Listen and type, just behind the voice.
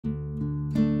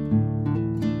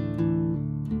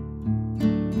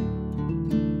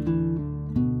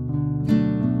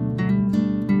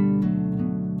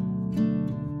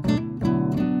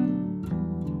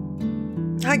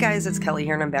guys, it's Kelly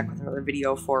here and I'm back with another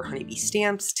video for Honeybee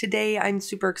Stamps. Today I'm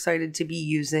super excited to be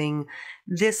using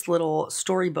this little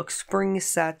storybook spring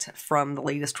set from the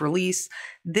latest release.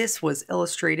 This was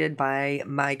illustrated by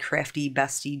my crafty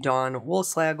bestie Dawn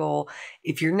Woolslagel.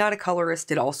 If you're not a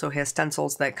colorist, it also has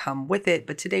stencils that come with it,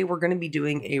 but today we're going to be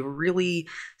doing a really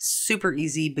super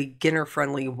easy,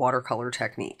 beginner-friendly watercolor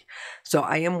technique. So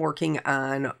I am working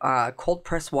on cold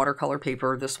press watercolor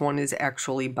paper. This one is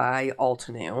actually by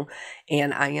Altenew,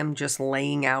 and I am just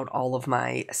laying out all of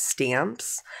my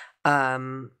stamps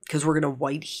because we're going to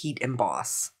white heat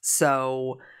emboss.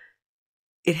 So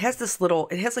it has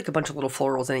like a bunch of little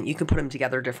florals in it. You can put them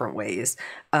together different ways.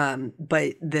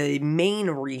 But the main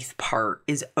wreath part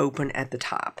is open at the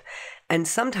top. And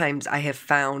sometimes I have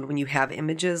found when you have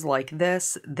images like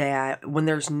this, that when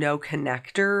there's no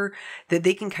connector, that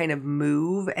they can kind of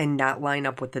move and not line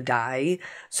up with the die.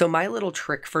 So my little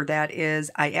trick for that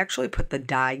is I actually put the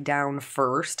die down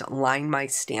first, line my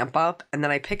stamp up, and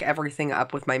then I pick everything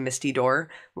up with my Misty Door.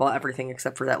 Well, everything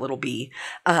except for that little bee.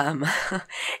 And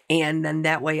then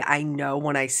that way I know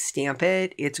when I stamp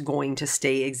it, it's going to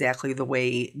stay exactly the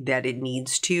way that it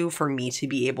needs to for me to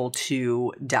be able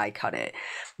to die cut it.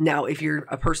 Now, if you're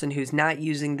a person who's not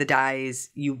using the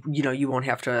dies, you won't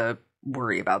have to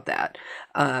worry about that.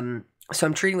 So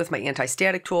I'm treating with my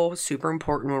anti-static tool, super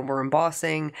important when we're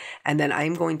embossing, and then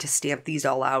I'm going to stamp these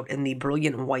all out in the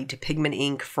Brilliant White pigment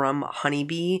ink from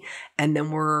Honeybee, and then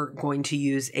we're going to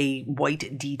use a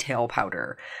white detail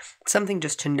powder. Something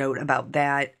just to note about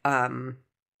that,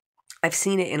 I've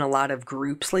seen it in a lot of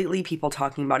groups lately, people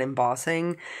talking about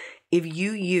embossing. If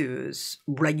you use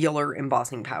regular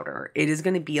embossing powder, it is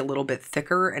going to be a little bit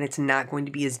thicker and it's not going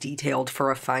to be as detailed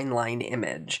for a fine line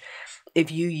image.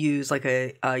 If you use like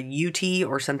a UT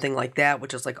or something like that,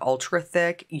 which is like ultra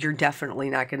thick, you're definitely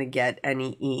not going to get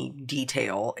any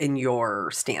detail in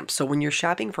your stamps. So when you're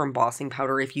shopping for embossing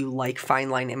powder, if you like fine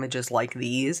line images like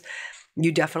these,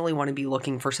 you definitely want to be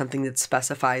looking for something that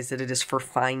specifies that it is for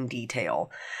fine detail.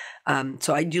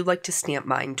 So I do like to stamp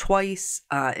mine twice,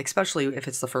 especially if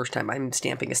it's the first time I'm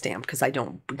stamping a stamp because I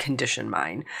don't condition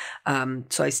mine.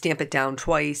 So I stamp it down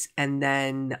twice and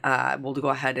then we'll go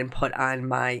ahead and put on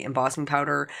my embossing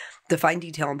powder. The fine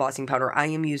detail embossing powder I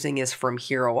am using is from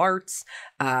Hero Arts.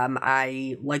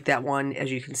 I like that one,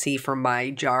 as you can see from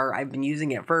my jar. I've been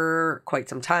using it for quite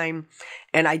some time,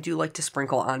 and I do like to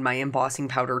sprinkle on my embossing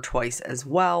powder twice as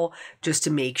well, just to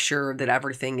make sure that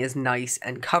everything is nice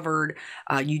and covered.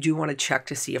 You do want to check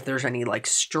to see if there's any like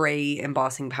stray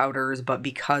embossing powders, but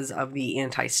because of the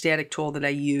anti-static tool that I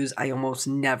use, I almost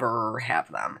never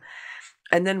have them.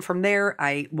 And then from there,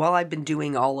 while I've been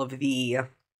doing all of the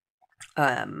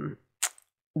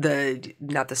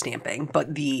not the stamping,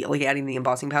 but the like adding the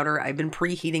embossing powder, I've been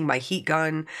preheating my heat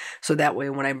gun so that way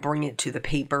when I bring it to the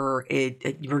paper,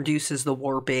 it reduces the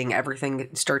warping, everything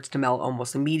starts to melt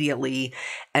almost immediately,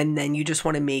 and then you just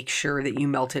want to make sure that you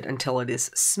melt it until it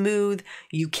is smooth.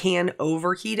 You can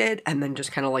overheat it and then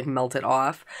just kind of like melt it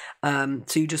off, so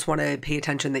you just want to pay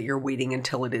attention that you're waiting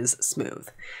until it is smooth.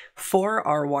 For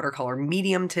our watercolor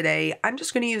medium today, I'm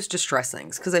just going to use Distress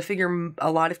inks because I figure a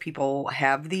lot of people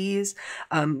have these.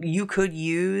 You could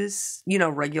use,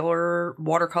 regular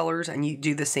watercolors and you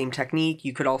do the same technique.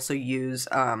 You could also use,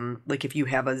 like if you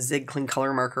have a Zig Clean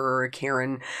color marker or a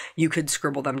Karen, you could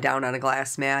scribble them down on a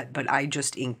glass mat, but I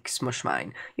just ink smush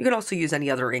mine. You could also use any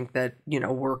other ink that,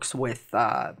 works with,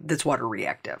 that's water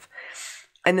reactive.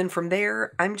 And then from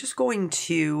there, I'm just going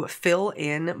to fill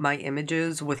in my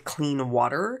images with clean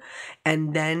water,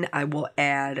 and then I will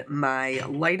add my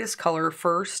lightest color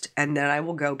first, and then I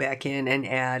will go back in and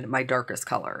add my darkest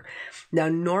color. Now,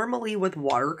 normally with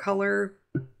watercolor,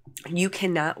 you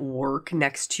cannot work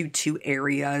next to two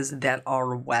areas that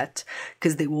are wet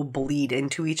because they will bleed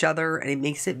into each other, and it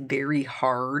makes it very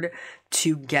hard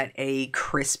to get a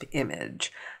crisp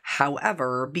image.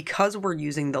 However, because we're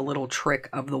using the little trick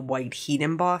of the white heat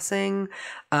embossing,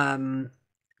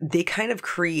 they kind of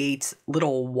create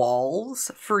little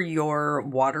walls for your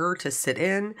water to sit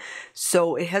in.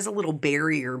 So it has a little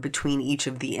barrier between each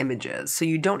of the images. So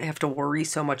you don't have to worry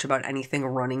so much about anything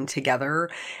running together.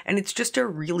 And it's just a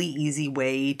really easy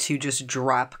way to just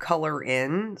drop color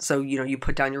in. So, you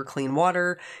put down your clean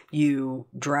water, you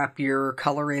drop your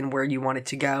color in where you want it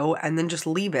to go, and then just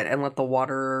leave it and let the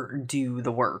water do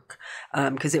the work.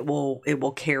 Because it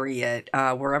will carry it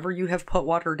wherever you have put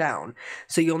water down.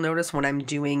 So you'll notice when I'm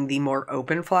doing the more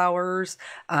open flowers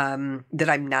that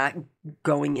I'm not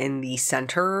going in the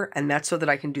center, and that's so that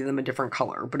I can do them a different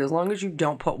color. But as long as you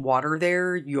don't put water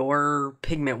there, your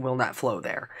pigment will not flow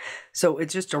there. So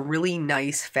it's just a really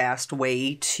nice, fast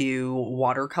way to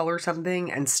watercolor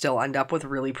something and still end up with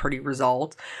really pretty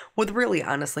results with really,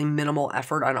 honestly, minimal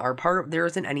effort on our part. There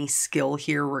isn't any skill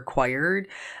here required.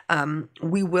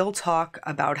 We will talk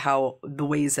about how the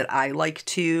ways that I like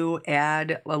to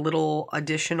add a little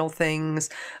additional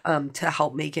things to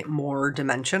help make it more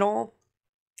dimensional.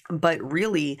 But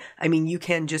really, I mean, you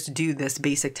can just do this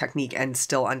basic technique and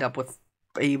still end up with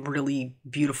a really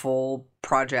beautiful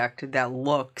project that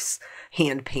looks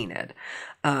hand painted.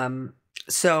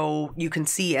 So you can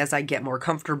see as I get more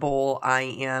comfortable, I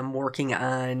am working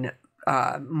on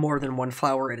more than one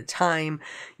flower at a time.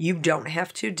 You don't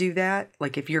have to do that.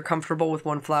 Like if you're comfortable with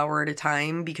one flower at a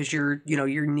time because you're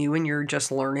new and you're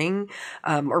just learning,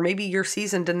 or maybe you're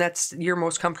seasoned and that's your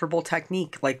most comfortable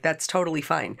technique, like that's totally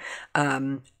fine.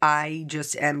 I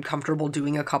just am comfortable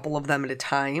doing a couple of them at a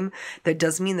time. That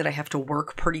does mean that I have to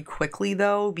work pretty quickly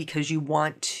though, because you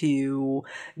want to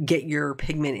get your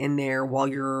pigment in there while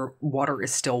your water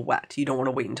is still wet. You don't want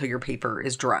to wait until your paper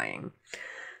is drying.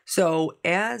 So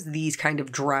as these kind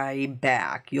of dry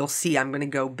back, you'll see I'm going to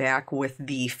go back with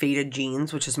the Faded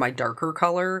Jeans, which is my darker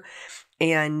color.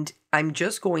 And I'm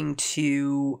just going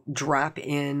to drop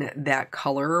in that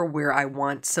color where I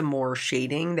want some more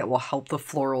shading that will help the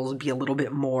florals be a little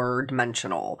bit more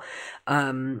dimensional.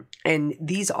 And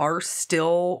these are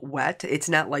still wet. It's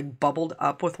not like bubbled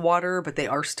up with water, but they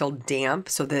are still damp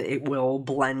so that it will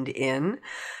blend in.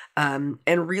 And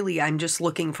really, I'm just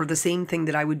looking for the same thing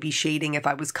that I would be shading if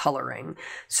I was coloring.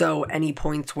 So any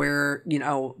points where,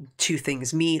 two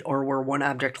things meet or where one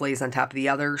object lays on top of the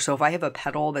other. So if I have a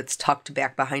petal that's tucked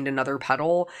back behind another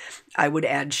petal, I would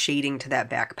add shading to that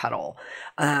back petal.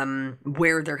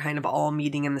 Where they're kind of all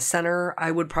meeting in the center, I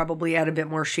would probably add a bit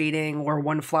more shading. Where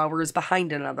one flower is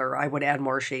behind another, I would add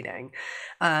more shading.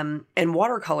 And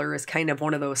watercolor is kind of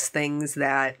one of those things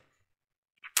that,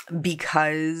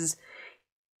 because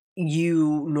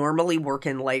you normally work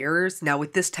in layers. Now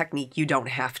with this technique, you don't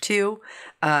have to,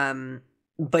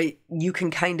 but you can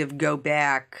kind of go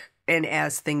back, and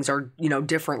as things are,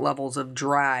 different levels of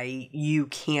dry, you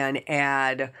can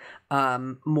add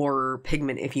more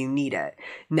pigment if you need it.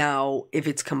 Now, if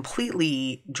it's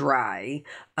completely dry,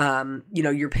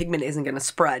 your pigment isn't going to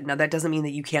spread. Now, that doesn't mean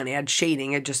that you can't add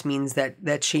shading. It just means that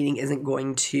that shading isn't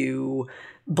going to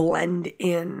blend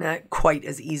in quite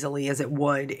as easily as it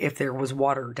would if there was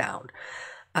water down.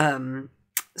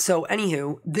 So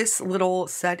anywho, this little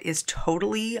set is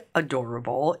totally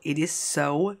adorable. It is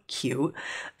so cute.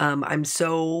 I'm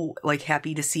so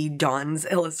happy to see Dawn's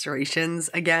illustrations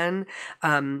again.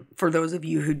 For those of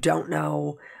you who don't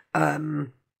know,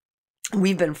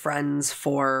 we've been friends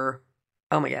for,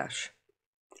 oh my gosh,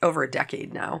 over a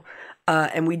decade now.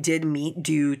 And we did meet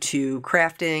due to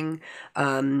crafting.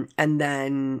 And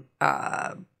then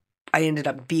I ended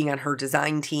up being on her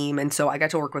design team. And so I got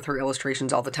to work with her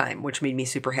illustrations all the time, which made me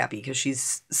super happy because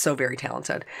she's so very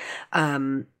talented.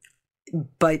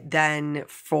 But then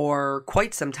for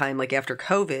quite some time, after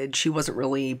COVID, she wasn't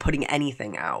really putting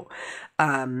anything out,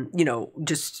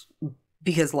 just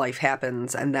because life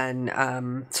happens. And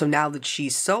then, so now that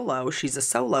she's a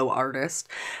solo artist,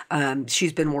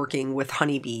 she's been working with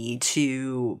Honeybee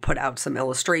to put out some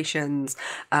illustrations.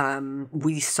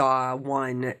 We saw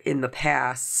one in the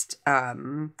past,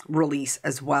 release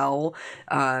as well.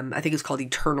 I think it's called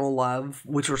Eternal Love,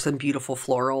 which were some beautiful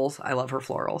florals. I love her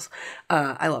florals.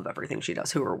 I love everything she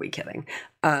does. Who are we kidding?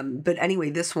 But anyway,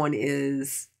 this one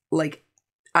is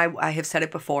I have said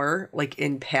it before,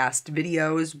 in past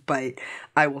videos, but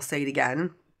I will say it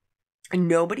again.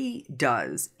 Nobody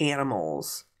does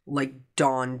animals like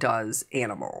Dawn does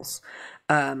animals.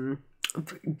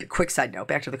 Quick side note,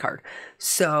 back to the card.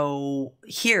 So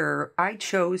here I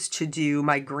chose to do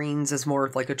my greens as more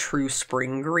of a true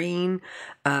spring green.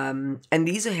 And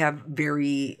these have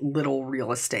very little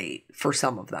real estate for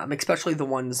some of them, especially the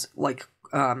ones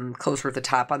closer at the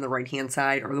top on the right hand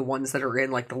side, or the ones that are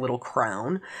in the little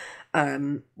crown.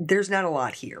 There's not a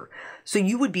lot here. So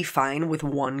you would be fine with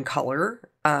one color.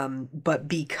 But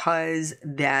because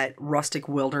that rustic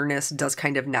wilderness does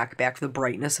kind of knock back the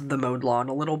brightness of the mowed lawn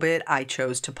a little bit, I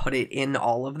chose to put it in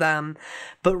all of them.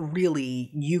 But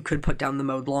really, you could put down the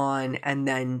mowed lawn and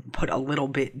then put a little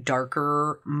bit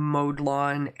darker mowed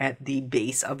lawn at the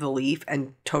base of the leaf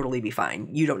and totally be fine.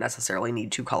 You don't necessarily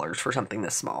need two colors for something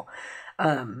this small.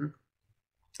 And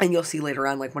you'll see later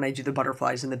on, when I do the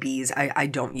butterflies and the bees, I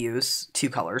don't use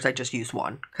two colors. I just use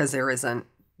one because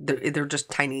they're just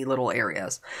tiny little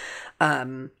areas.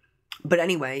 But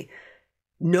anyway,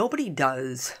 nobody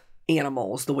does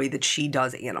animals the way that she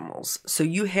does animals. So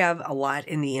you have a lot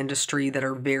in the industry that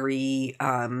are very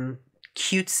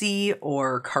cutesy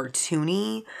or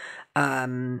cartoony.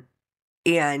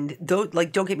 And those,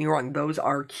 like, don't get me wrong, those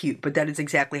are cute, but that is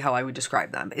exactly how I would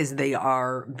describe them, is they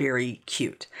are very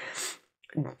cute.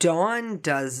 Dawn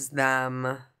does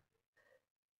them,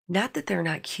 not that they're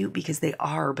not cute because they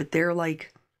are, but they're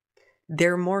like,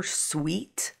 they're more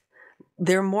sweet.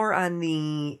 They're more on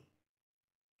the,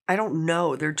 I don't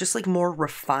know, they're just like more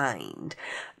refined.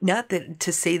 Not that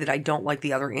to say that I don't like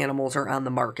the other animals are on the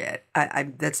market.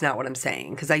 That's not what I'm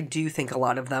saying, because I do think a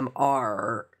lot of them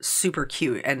are super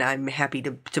cute and I'm happy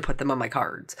to put them on my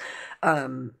cards.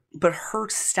 But her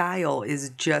style is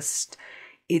just,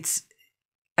 it's,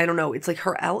 I don't know, it's like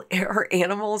her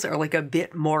animals are like a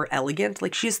bit more elegant.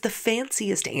 Like, she has the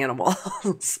fanciest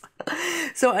animals.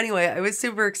 So anyway, I was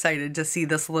super excited to see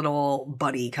this little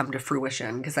bunny come to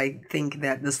fruition, because I think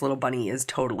that this little bunny is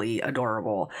totally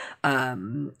adorable.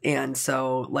 And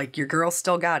so, like, your girl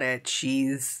still got it.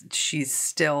 She's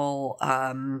still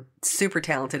super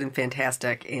talented and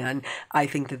fantastic, and I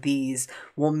think that these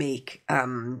will make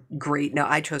great. Now,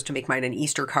 I chose to make mine an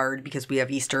Easter card because we have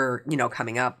Easter,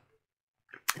 coming up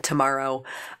tomorrow,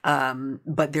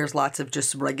 but there's lots of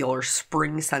just regular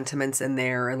spring sentiments in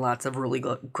there, and lots of really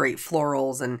great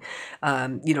florals, and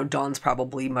Dawn's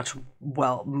probably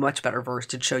much better versed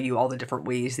to show you all the different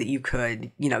ways that you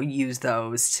could use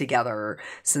those together,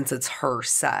 since it's her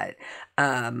set.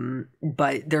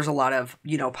 But there's a lot of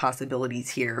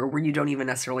possibilities here where you don't even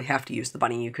necessarily have to use the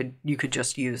bunny. You could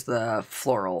just use the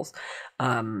florals.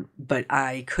 But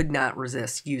I could not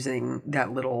resist using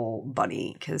that little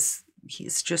bunny because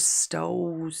he's just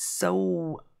so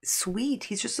sweet.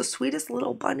 He's just the sweetest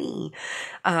little bunny.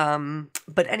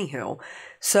 But anywho,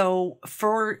 so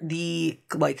for the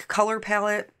color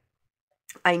palette,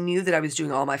 I knew that I was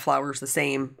doing all my flowers the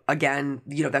same. Again,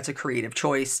 that's a creative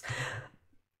choice.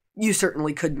 You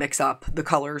certainly could mix up the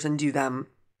colors and do them,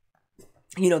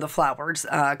 the flowers,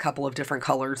 a couple of different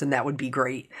colors, and that would be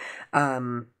great.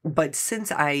 But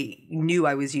since I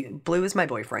knew blue is my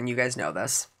boyfriend, you guys know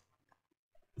this.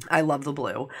 I love the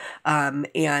blue.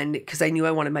 And because I knew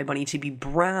I wanted my bunny to be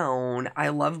brown, I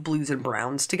love blues and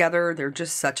browns together. They're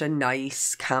just such a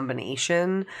nice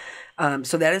combination.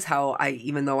 So that is how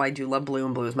even though I do love blue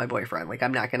and blue is my boyfriend,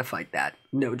 I'm not going to fight that.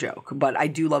 No joke. But I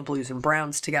do love blues and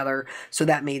browns together. So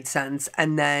that made sense.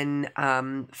 And then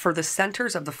for the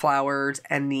centers of the flowers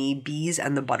and the bees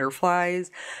and the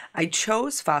butterflies, I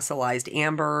chose fossilized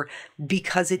amber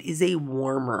because it is a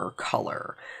warmer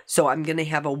color. So I'm going to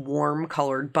have a warm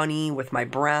colored bunny with my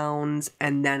browns.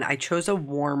 And then I chose a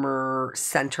warmer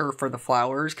center for the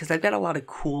flowers because I've got a lot of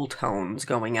cool tones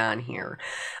going on here.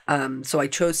 So I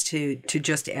chose to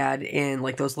just add in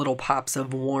those little pops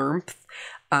of warmth,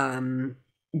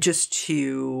 just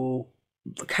to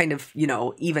kind of,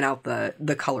 even out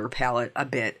the color palette a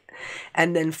bit.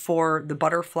 And then for the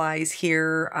butterflies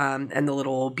here, and the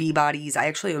little bee bodies, I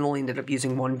actually only ended up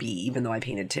using one bee, even though I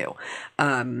painted two.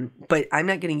 But I'm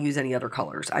not going to use any other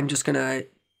colors. I'm just going to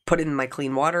put it in my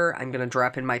clean water. I'm going to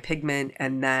drop in my pigment,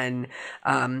 and then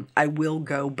I will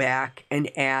go back and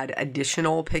add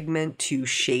additional pigment to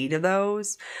shade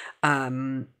those.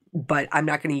 But I'm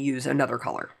not going to use another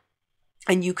color.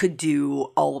 And you could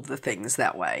do all of the things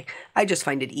that way. I just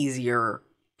find it easier.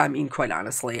 I mean, quite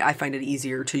honestly, I find it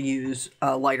easier to use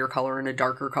a lighter color and a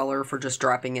darker color for just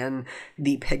dropping in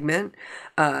the pigment.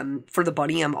 For the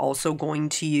bunny, I'm also going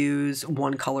to use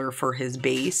one color for his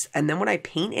base. And then when I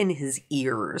paint in his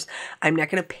ears, I'm not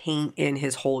going to paint in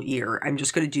his whole ear. I'm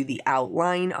just going to do the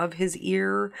outline of his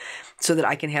ear so that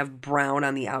I can have brown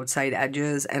on the outside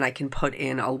edges, and I can put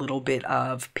in a little bit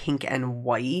of pink and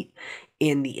white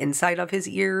in the inside of his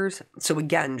ears. So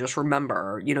again, just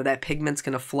remember, that pigment's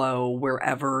going to flow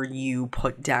wherever you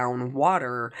put down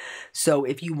water. So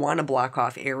if you want to block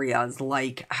off areas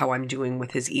like how I'm doing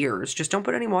with his ears, just don't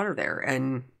put any water there.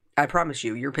 And I promise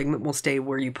you, your pigment will stay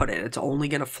where you put it. It's only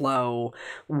going to flow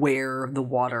where the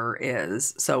water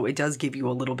is. So it does give you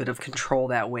a little bit of control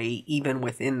that way, even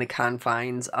within the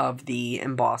confines of the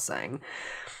embossing.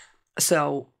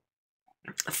 So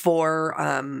for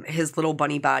his little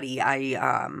bunny body,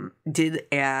 I did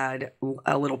add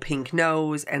a little pink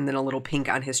nose and then a little pink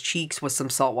on his cheeks with some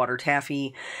saltwater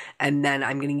taffy. And then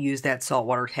I'm going to use that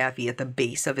saltwater taffy at the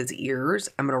base of his ears.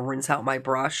 I'm going to rinse out my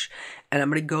brush, and I'm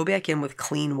going to go back in with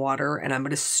clean water, and I'm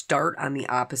going to start on the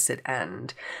opposite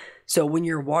end. So when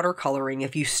you're watercoloring,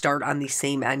 if you start on the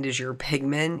same end as your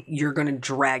pigment, you're going to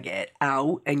drag it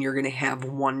out and you're going to have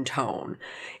one tone.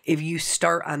 If you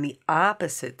start on the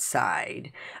opposite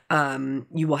side,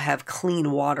 you will have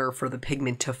clean water for the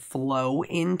pigment to flow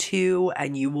into,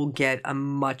 and you will get a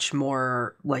much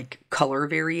more like color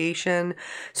variation.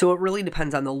 So it really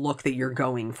depends on the look that you're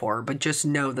going for, but just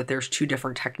know that there's two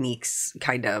different techniques,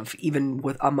 kind of, even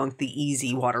with among the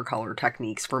easy watercolor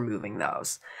techniques for moving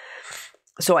those.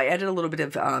 So I added a little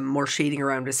bit of more shading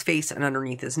around his face and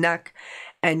underneath his neck.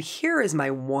 And here is my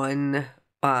one,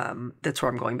 that's where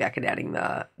I'm going back and adding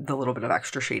the little bit of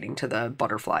extra shading to the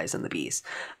butterflies and the bees.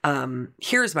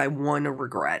 Here's my one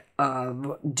regret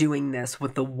of doing this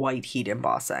with the white heat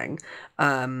embossing.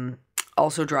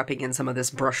 Also dropping in some of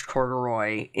this brushed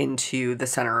corduroy into the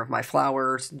center of my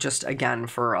flowers, just again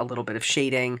for a little bit of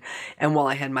shading. And while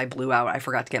I had my blue out, I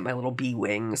forgot to get my little bee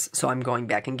wings. So I'm going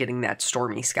back and getting that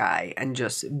stormy sky and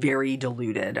just very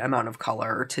diluted amount of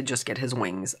color to just get his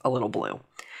wings a little blue.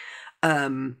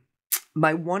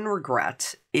 My one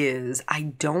regret is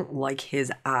I don't like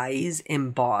his eyes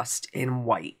embossed in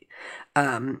white.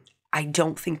 I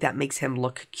don't think that makes him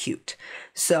look cute.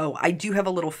 So I do have a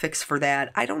little fix for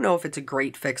that. I don't know if it's a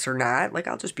great fix or not. Like,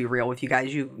 I'll just be real with you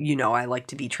guys. You know, I like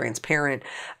to be transparent.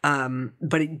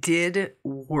 But it did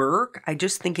work. I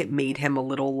just think it made him a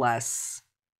little less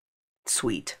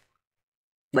sweet.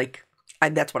 Like,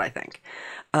 that's what I think.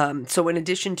 So in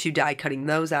addition to die cutting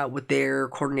those out with their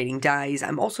coordinating dies,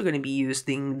 I'm also going to be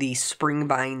using the Spring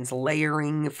Vines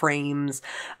layering frames.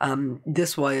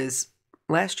 This was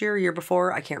last year, year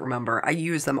before, I can't remember. I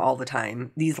use them all the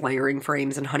time. These layering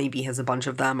frames, and Honeybee has a bunch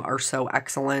of them, are so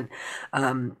excellent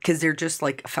because they're just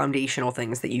like foundational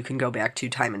things that you can go back to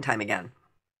time and time again.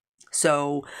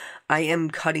 So I am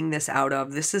cutting this out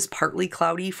of, this is Partly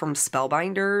Cloudy from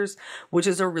Spellbinders, which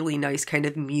is a really nice kind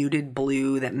of muted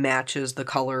blue that matches the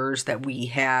colors that we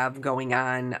have going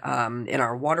on in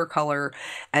our watercolor.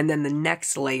 And then the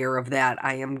next layer of that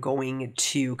I am going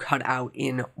to cut out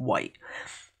in white.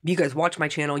 You guys watch my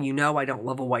channel, you know I don't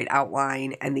love a white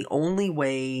outline, and the only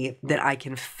way that I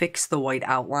can fix the white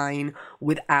outline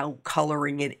without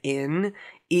coloring it in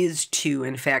is to,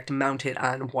 in fact, mount it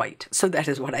on white. So that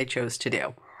is what I chose to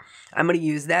do. I'm going to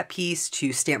use that piece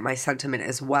to stamp my sentiment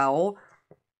as well.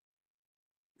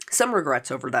 Some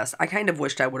regrets over this. I kind of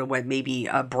wished I would have went maybe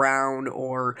a brown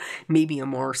or maybe a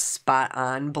more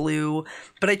spot-on blue,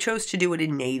 but I chose to do it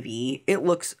in navy. It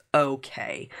looks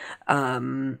okay.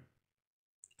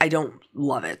 I don't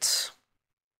love it.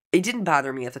 It didn't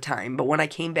bother me at the time, but when I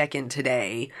came back in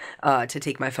today to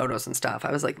take my photos and stuff,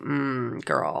 I was like,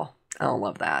 girl, I don't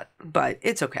love that. But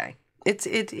it's okay.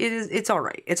 It's all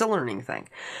right. It's a learning thing.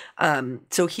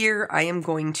 So here I am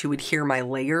going to adhere my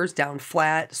layers down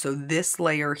flat. So this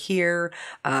layer here,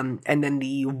 and then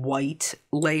the white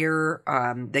layer,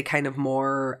 the kind of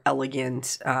more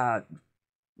elegant,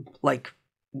 like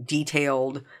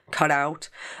detailed cutout,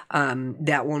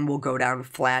 that one will go down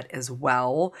flat as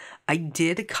well. I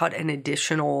did cut an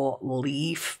additional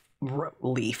wreath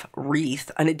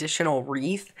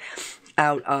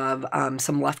out of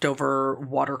some leftover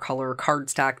watercolor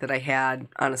cardstock that I had,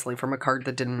 honestly, from a card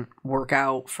that didn't work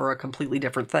out for a completely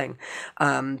different thing.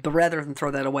 But rather than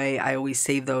throw that away, I always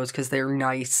save those because they're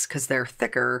nice, because they're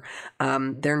thicker.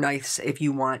 They're nice if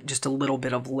you want just a little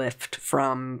bit of lift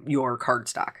from your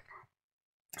cardstock.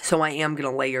 So I am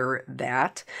going to layer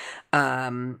that.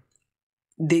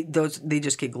 They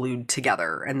just get glued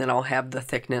together, and then I'll have the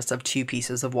thickness of 2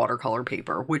 pieces of watercolor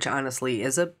paper, which honestly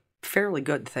is a fairly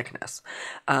good thickness.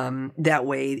 That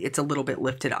way it's a little bit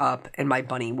lifted up, and my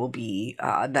bunny will be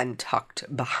then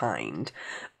tucked behind.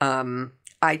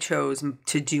 I chose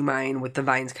to do mine with the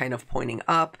vines kind of pointing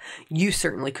up. You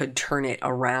certainly could turn it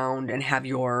around and have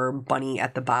your bunny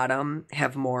at the bottom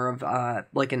have more of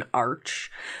like an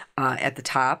arch at the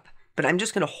top. But I'm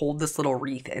just going to hold this little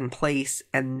wreath in place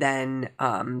and then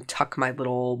tuck my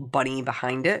little bunny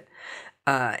behind it.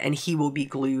 And he will be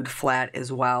glued flat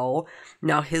as well.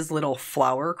 Now his little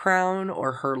flower crown,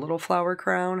 or her little flower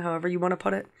crown, however you want to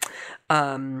put it,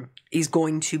 is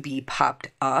going to be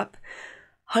popped up.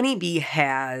 Honeybee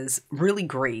has really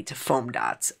great foam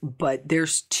dots, but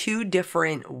there's 2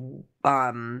 different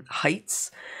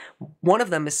heights. One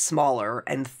of them is smaller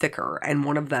and thicker, and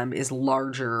one of them is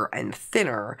larger and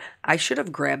thinner. I should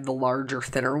have grabbed the larger,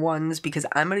 thinner ones, because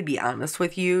I'm going to be honest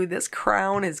with you, this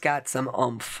crown has got some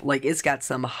oomph. Like, it's got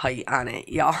some height on it,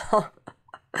 y'all.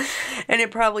 And it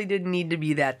probably didn't need to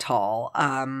be that tall.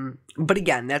 But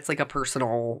again, that's like a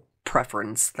personal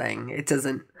preference thing. It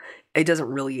doesn't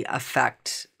really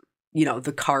affect, you know,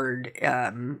 the card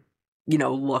you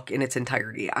know, look in its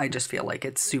entirety. I just feel like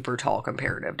it's super tall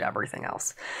comparative to everything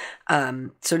else.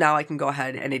 So now I can go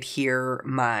ahead and adhere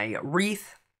my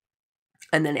wreath,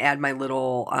 and then add my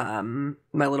little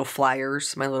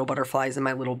flyers, my little butterflies, and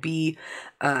my little bee.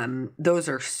 Those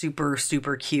are super,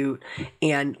 super cute.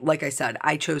 And like I said,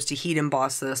 I chose to heat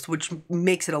emboss this, which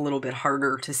makes it a little bit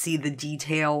harder to see the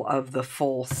detail of the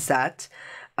full set.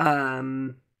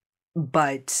 But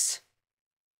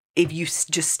if you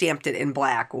just stamped it in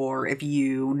black, or if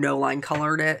you no line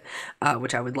colored it,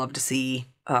 which I would love to see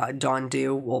Dawn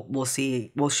do, we'll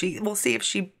see. We'll see if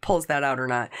she pulls that out or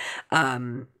not.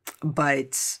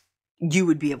 But you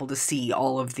would be able to see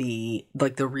all of the,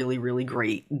 like, the really, really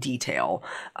great detail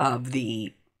of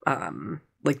the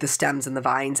like the stems and the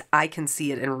vines. I can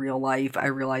see it in real life. I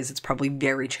realize it's probably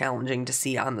very challenging to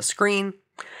see on the screen.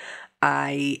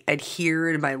 I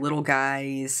adhered my little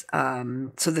guys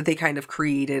so that they kind of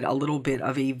created a little bit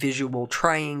of a visual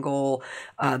triangle.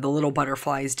 The little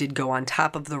butterflies did go on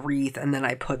top of the wreath, and then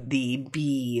I put the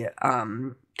bee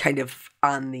kind of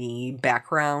on the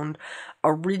background.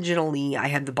 Originally, I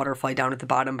had the butterfly down at the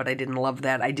bottom, but I didn't love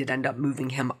that. I did end up moving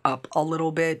him up a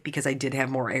little bit because I did have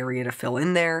more area to fill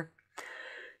in there.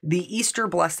 The Easter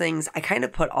blessings, I kind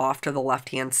of put off to the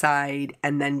left-hand side,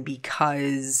 and then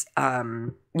because,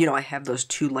 you know, I have those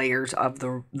 2 layers of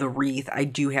the wreath, I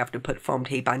do have to put foam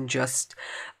tape on just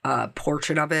a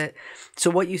portion of it.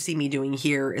 So what you see me doing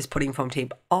here is putting foam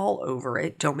tape all over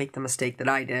it. Don't make the mistake that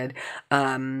I did.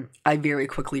 I very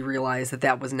quickly realized that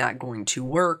that was not going to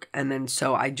work, and then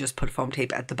so I just put foam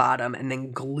tape at the bottom and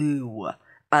then glue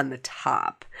on the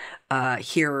top.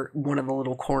 Here, one of the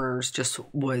little corners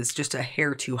was just a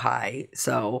hair too high.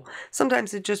 So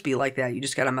sometimes it just be like that. You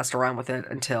just got to mess around with it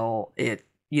until it,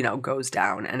 you know, goes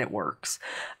down and it works.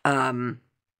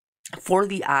 For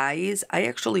the eyes, I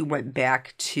actually went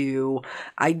back to,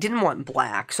 I didn't want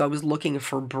black, so I was looking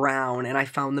for brown, and I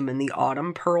found them in the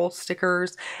Autumn Pearl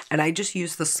stickers, and I just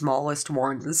used the smallest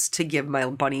ones to give my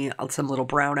bunny some little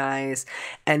brown eyes.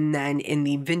 And then in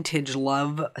the Vintage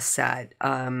Love set,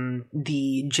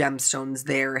 the gemstones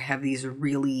there have these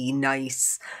really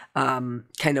nice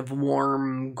kind of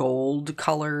warm gold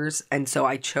colors, and so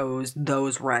I chose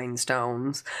those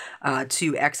rhinestones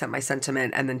to accent my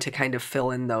sentiment and then to kind of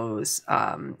fill in those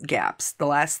gaps. The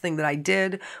last thing that I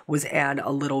did was add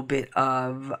a little bit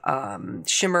of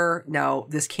shimmer. Now,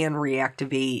 this can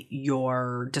reactivate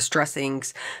your distress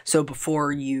inks, so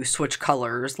before you switch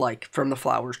colors, like from the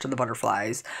flowers to the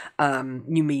butterflies,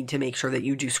 you need to make sure that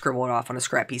you do scribble it off on a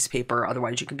scrap piece of paper.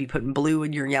 Otherwise, you could be putting blue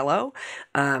in your yellow.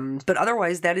 But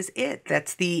otherwise, that is it.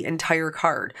 That's the entire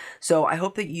card. So I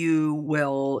hope that you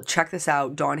will check this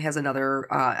out. Dawn has another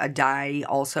a die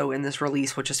also in this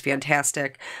release, which is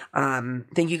fantastic.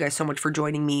 Thank you guys so much for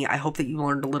joining me. I hope that you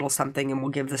learned a little something and will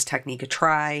give this technique a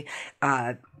try.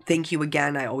 Thank you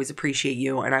again. I always appreciate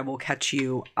you, and I will catch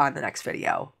you on the next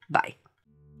video. Bye.